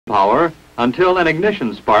power until an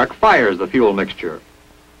ignition spark fires the fuel mixture.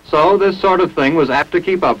 So this sort of thing was apt to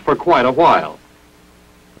keep up for quite a while.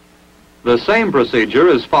 The same procedure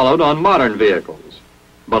is followed on modern vehicles,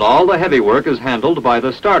 but all the heavy work is handled by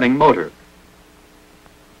the starting motor.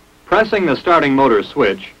 Pressing the starting motor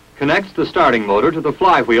switch connects the starting motor to the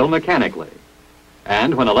flywheel mechanically,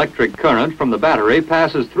 and when electric current from the battery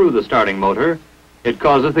passes through the starting motor, it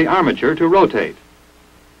causes the armature to rotate.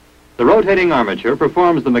 The rotating armature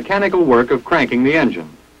performs the mechanical work of cranking the engine.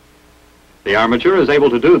 The armature is able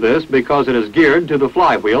to do this because it is geared to the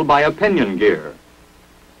flywheel by a pinion gear.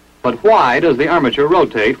 But why does the armature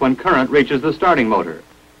rotate when current reaches the starting motor?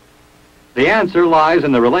 The answer lies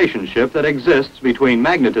in the relationship that exists between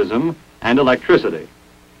magnetism and electricity.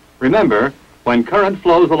 Remember, when current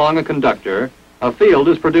flows along a conductor, a field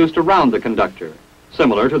is produced around the conductor,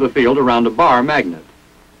 similar to the field around a bar magnet.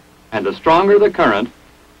 And the stronger the current,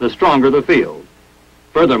 the stronger the field.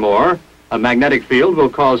 Furthermore, a magnetic field will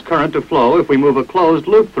cause current to flow if we move a closed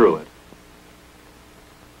loop through it.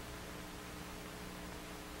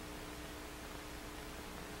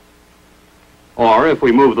 Or if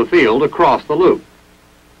we move the field across the loop.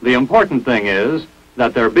 The important thing is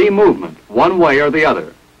that there be movement, one way or the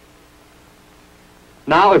other.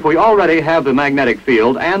 Now, if we already have the magnetic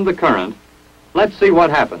field and the current, let's see what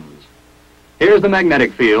happens. Here's the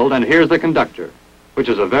magnetic field and here's the conductor, which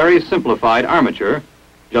is a very simplified armature,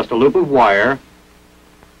 just a loop of wire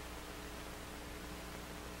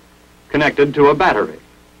connected to a battery.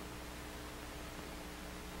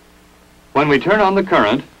 When we turn on the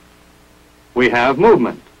current, we have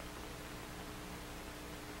movement.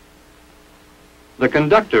 The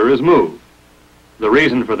conductor is moved. The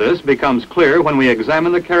reason for this becomes clear when we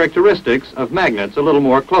examine the characteristics of magnets a little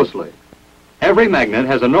more closely. Every magnet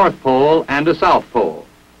has a north pole and a south pole.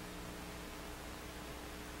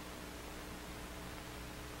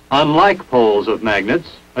 Unlike poles of magnets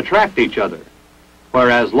attract each other,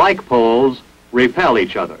 whereas like poles repel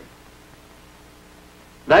each other.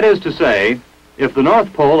 That is to say, if the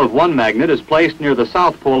north pole of one magnet is placed near the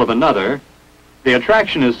south pole of another, the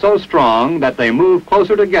attraction is so strong that they move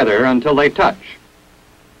closer together until they touch.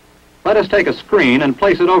 Let us take a screen and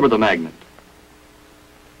place it over the magnet.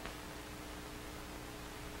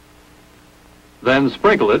 Then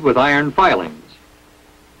sprinkle it with iron filings.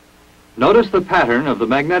 Notice the pattern of the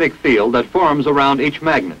magnetic field that forms around each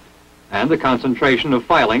magnet, and the concentration of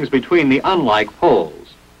filings between the unlike poles.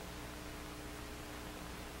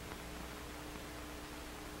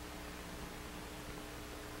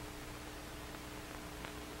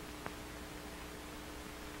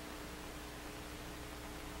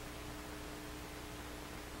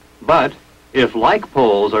 But if like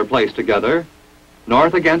poles are placed together,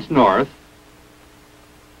 north against north,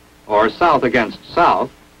 or south against south,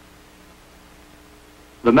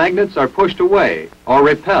 the magnets are pushed away or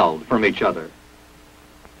repelled from each other.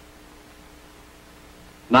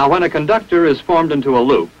 Now, when a conductor is formed into a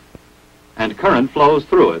loop and current flows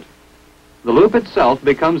through it, the loop itself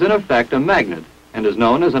becomes in effect a magnet and is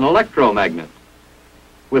known as an electromagnet.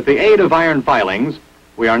 With the aid of iron filings,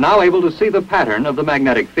 we are now able to see the pattern of the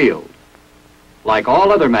magnetic field. Like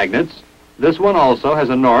all other magnets, this one also has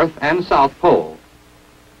a north and south pole.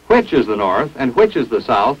 Which is the north and which is the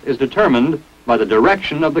south is determined by the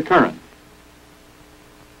direction of the current.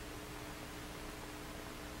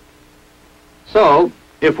 So,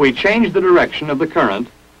 if we change the direction of the current,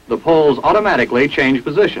 the poles automatically change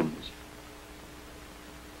positions.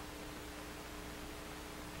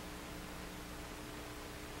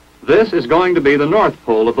 This is going to be the north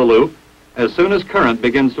pole of the loop as soon as current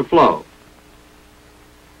begins to flow.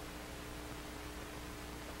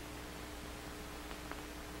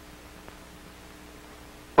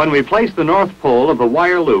 When we place the north pole of the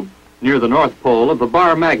wire loop near the north pole of the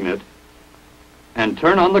bar magnet and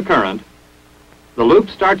turn on the current, the loop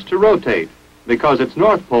starts to rotate because its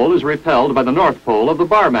north pole is repelled by the north pole of the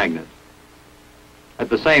bar magnet. At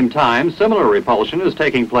the same time, similar repulsion is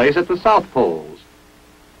taking place at the south poles.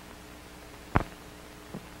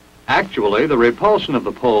 Actually, the repulsion of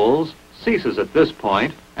the poles ceases at this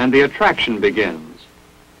point and the attraction begins.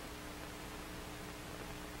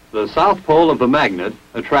 The south pole of the magnet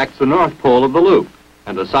attracts the north pole of the loop,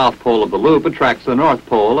 and the south pole of the loop attracts the north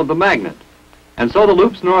pole of the magnet. And so the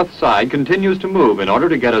loop's north side continues to move in order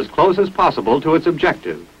to get as close as possible to its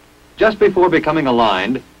objective. Just before becoming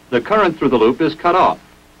aligned, the current through the loop is cut off.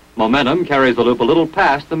 Momentum carries the loop a little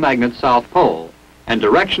past the magnet's south pole, and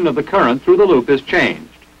direction of the current through the loop is changed.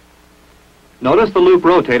 Notice the loop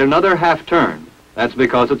rotate another half turn. That's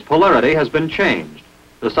because its polarity has been changed.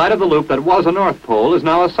 The side of the loop that was a north pole is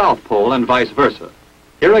now a south pole and vice versa.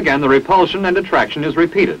 Here again, the repulsion and attraction is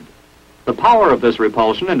repeated. The power of this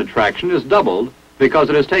repulsion and attraction is doubled because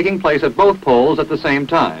it is taking place at both poles at the same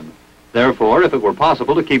time. Therefore, if it were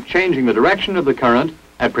possible to keep changing the direction of the current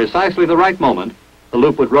at precisely the right moment, the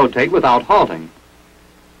loop would rotate without halting.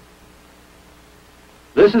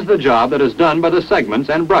 This is the job that is done by the segments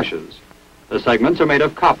and brushes. The segments are made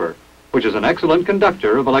of copper, which is an excellent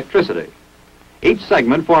conductor of electricity. Each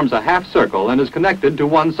segment forms a half circle and is connected to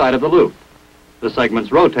one side of the loop. The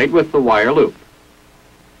segments rotate with the wire loop.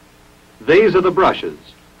 These are the brushes.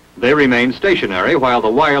 They remain stationary while the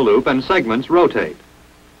wire loop and segments rotate.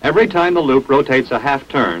 Every time the loop rotates a half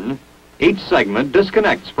turn, each segment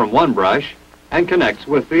disconnects from one brush and connects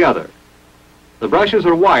with the other. The brushes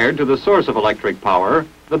are wired to the source of electric power,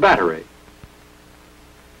 the battery.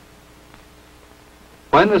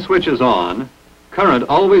 When the switch is on, current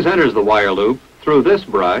always enters the wire loop through this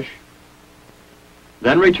brush,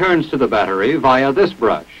 then returns to the battery via this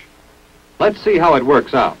brush. Let's see how it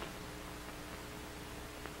works out.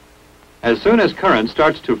 As soon as current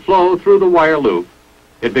starts to flow through the wire loop,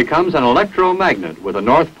 it becomes an electromagnet with a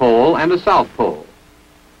north pole and a south pole.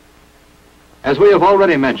 As we have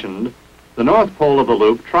already mentioned, the north pole of the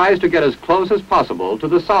loop tries to get as close as possible to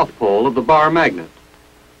the south pole of the bar magnet.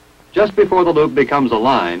 Just before the loop becomes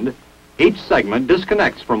aligned, each segment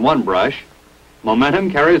disconnects from one brush, momentum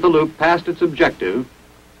carries the loop past its objective,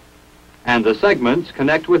 and the segments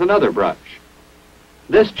connect with another brush.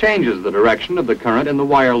 This changes the direction of the current in the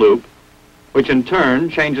wire loop, which in turn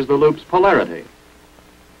changes the loop's polarity.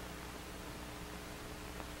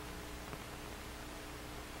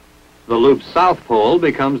 The loop's south pole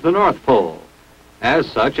becomes the north pole.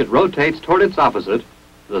 As such, it rotates toward its opposite,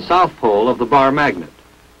 the south pole of the bar magnet.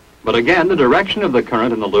 But again, the direction of the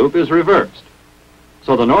current in the loop is reversed.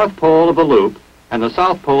 So the north pole of the loop and the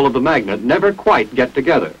south pole of the magnet never quite get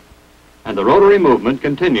together, and the rotary movement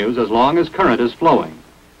continues as long as current is flowing.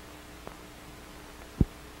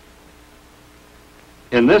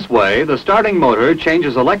 In this way, the starting motor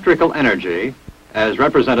changes electrical energy, as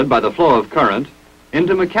represented by the flow of current,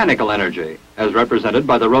 into mechanical energy, as represented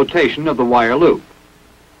by the rotation of the wire loop.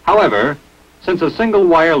 However, since a single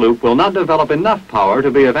wire loop will not develop enough power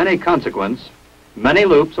to be of any consequence, many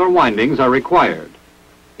loops or windings are required.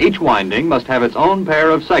 Each winding must have its own pair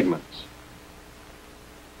of segments.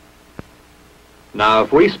 Now,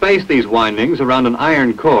 if we space these windings around an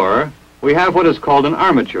iron core, we have what is called an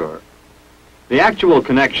armature. The actual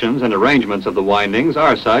connections and arrangements of the windings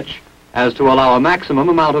are such as to allow a maximum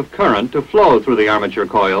amount of current to flow through the armature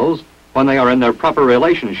coils when they are in their proper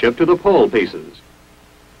relationship to the pole pieces.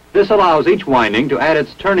 This allows each winding to add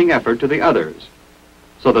its turning effort to the others,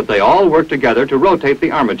 so that they all work together to rotate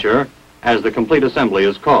the armature, as the complete assembly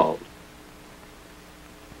is called.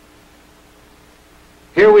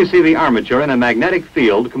 Here we see the armature in a magnetic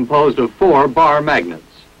field composed of 4 bar magnets,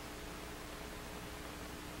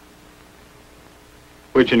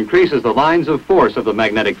 which increases the lines of force of the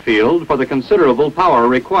magnetic field for the considerable power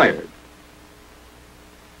required.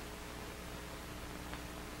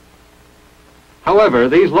 However,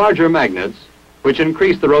 these larger magnets, which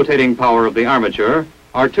increase the rotating power of the armature,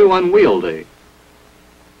 are too unwieldy.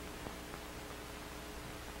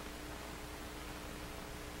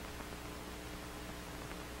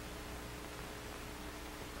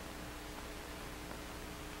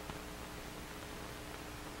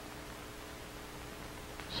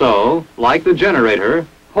 So, like the generator,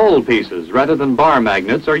 pole pieces rather than bar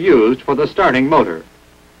magnets are used for the starting motor.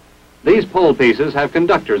 These pole pieces have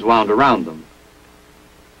conductors wound around them.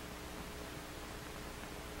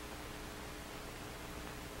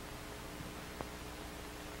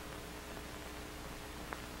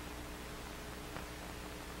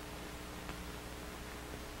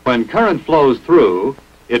 When current flows through,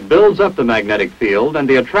 it builds up the magnetic field and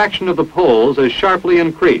the attraction of the poles is sharply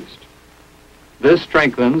increased. This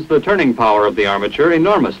strengthens the turning power of the armature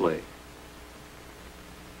enormously.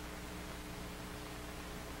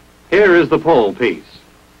 Here is the pole piece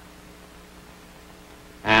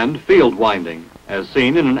and field winding, as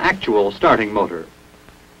seen in an actual starting motor.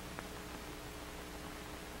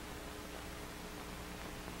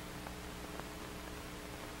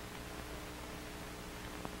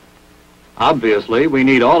 Obviously, we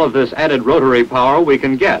need all of this added rotary power we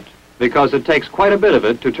can get, because it takes quite a bit of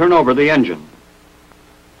it to turn over the engine.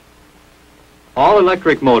 All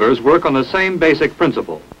electric motors work on the same basic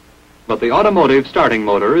principle, but the automotive starting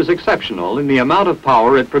motor is exceptional in the amount of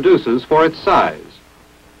power it produces for its size.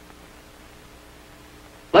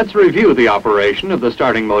 Let's review the operation of the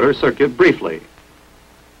starting motor circuit briefly.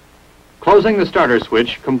 Closing the starter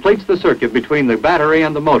switch completes the circuit between the battery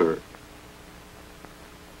and the motor.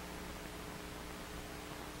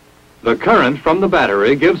 The current from the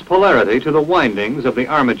battery gives polarity to the windings of the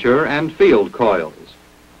armature and field coils.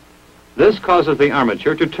 This causes the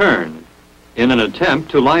armature to turn in an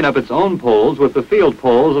attempt to line up its own poles with the field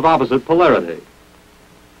poles of opposite polarity.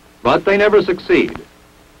 But they never succeed,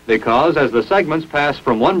 because as the segments pass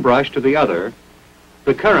from one brush to the other,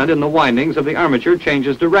 the current in the windings of the armature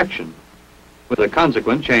changes direction, with a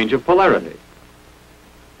consequent change of polarity.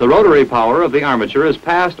 The rotary power of the armature is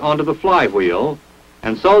passed onto the flywheel,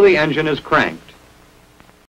 and so the engine is cranked.